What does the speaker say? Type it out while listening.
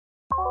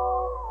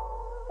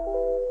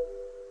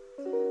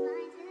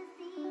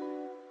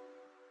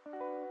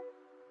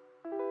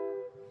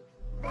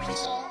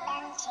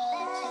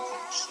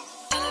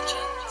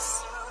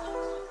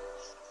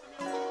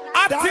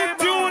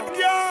Attitude,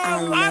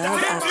 girl. I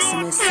love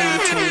Oximus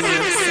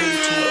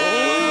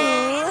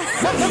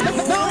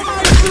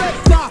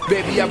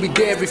Baby, I'll be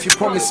there if you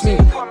promise me.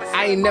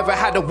 I ain't never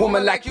had a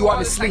woman like you,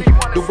 honestly.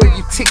 The way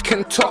you tick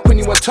and talk when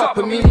you on top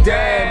of me.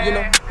 Damn, you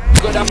know,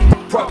 you got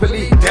that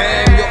properly.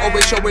 Damn, you're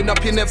always showing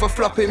up, you're never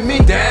flopping me.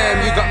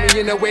 Damn, you got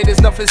me in a way,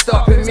 there's nothing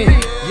stopping me.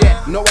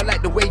 Yeah, no, I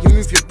like the way you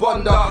move your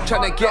bunda.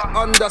 Tryna get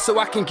under so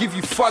I can give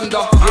you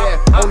thunder.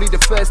 Yeah, only the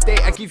first day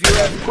I give you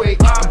earthquake.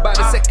 And by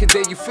the second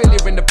day you feel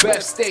you're in the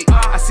best state.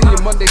 I see you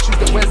Monday,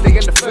 Tuesday, Wednesday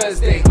and the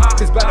Thursday.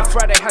 Cause by the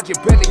Friday had your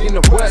belly in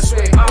the worst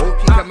way. Hope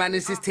you can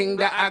manage this thing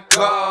that I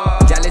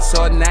got. Jealous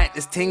all night,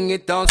 this thing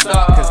it don't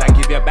stop. Cause I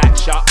give you a back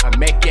shot and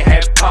make your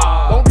head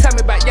pop. Don't tell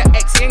me about your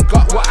ex, he ain't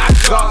got what I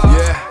got.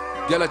 Yeah.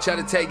 Girl, I try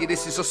to tell you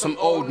this is just some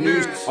old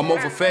news. I'm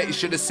over 30,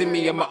 should've seen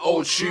me in my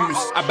old shoes.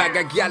 I bag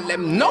a gal,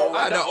 them know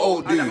how the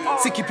old do.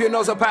 See, keep your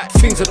nose about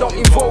things that don't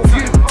involve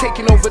you.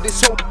 Taking over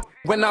this whole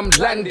when I'm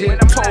landing.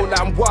 Toll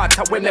and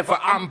water whenever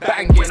I'm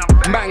banging.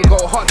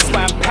 Mango hot, that's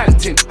why I'm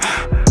panting.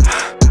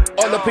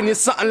 All up in your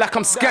something like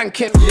I'm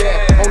skanking.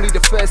 Yeah, only the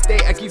first day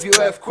I give you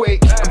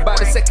earthquake. And by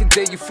the second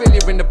day you feel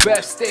you're in the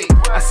best state.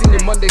 I seen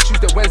you Monday,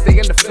 Tuesday, Wednesday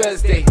and the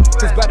Thursday.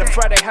 Cause by the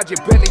Friday had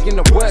your belly in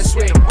the worst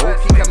way.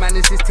 Hope you can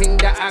manage this thing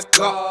that I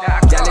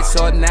got. Jealous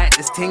all night,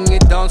 this thing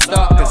it don't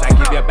stop. Cause I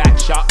give you a back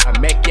shot and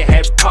make your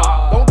head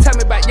pop. Don't tell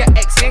me about your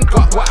ex, ain't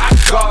got what I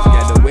got.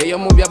 Yeah, the way you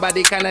move your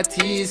body kinda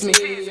tease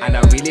me. And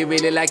I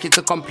really like you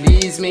to come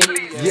please me.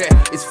 Yeah,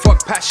 it's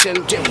fuck passion,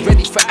 get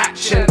ready for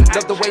action.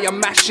 Love the way you're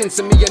mashing,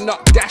 so me you're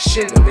not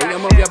dashing. The way you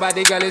move your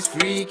body, girl, is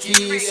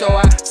freaky. So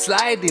I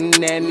slide in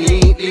there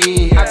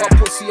neatly. I got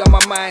pussy on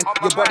my mind,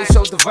 your body's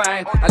so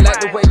divine. I like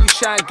the way you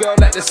shine, girl,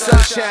 like the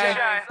sunshine.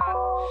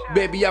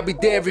 Baby, I'll be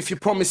there if you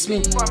promise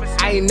me.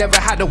 I ain't never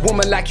had a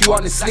woman like you,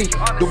 honestly.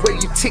 The way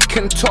you tick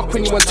and talk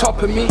when you on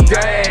top of me.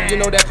 Damn, you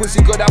know that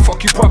pussy good, I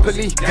fuck you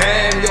properly.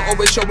 Damn, you're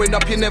always showing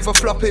up, you're never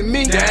flopping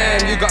me.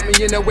 Damn, you got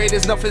me in a way,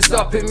 there's nothing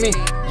stopping me.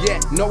 Yeah,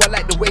 no, I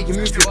like the way you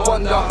move your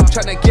bunda.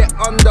 Tryna get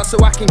under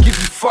so I can give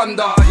you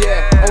thunder.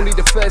 Yeah, only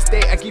the first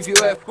day I give you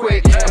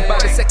earthquake. And by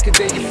the second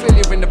day you feel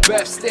you're in the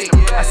best state.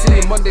 I see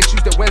you Monday,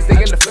 Tuesday, Wednesday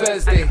and the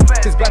Thursday.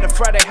 Cause by the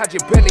Friday had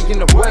your belly in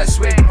the worst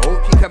way.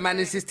 Hope you can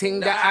manage this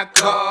thing that I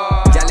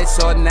got. Jealous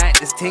all night,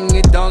 this thing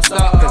it don't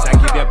stop. Cause I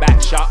give you a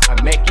back shot and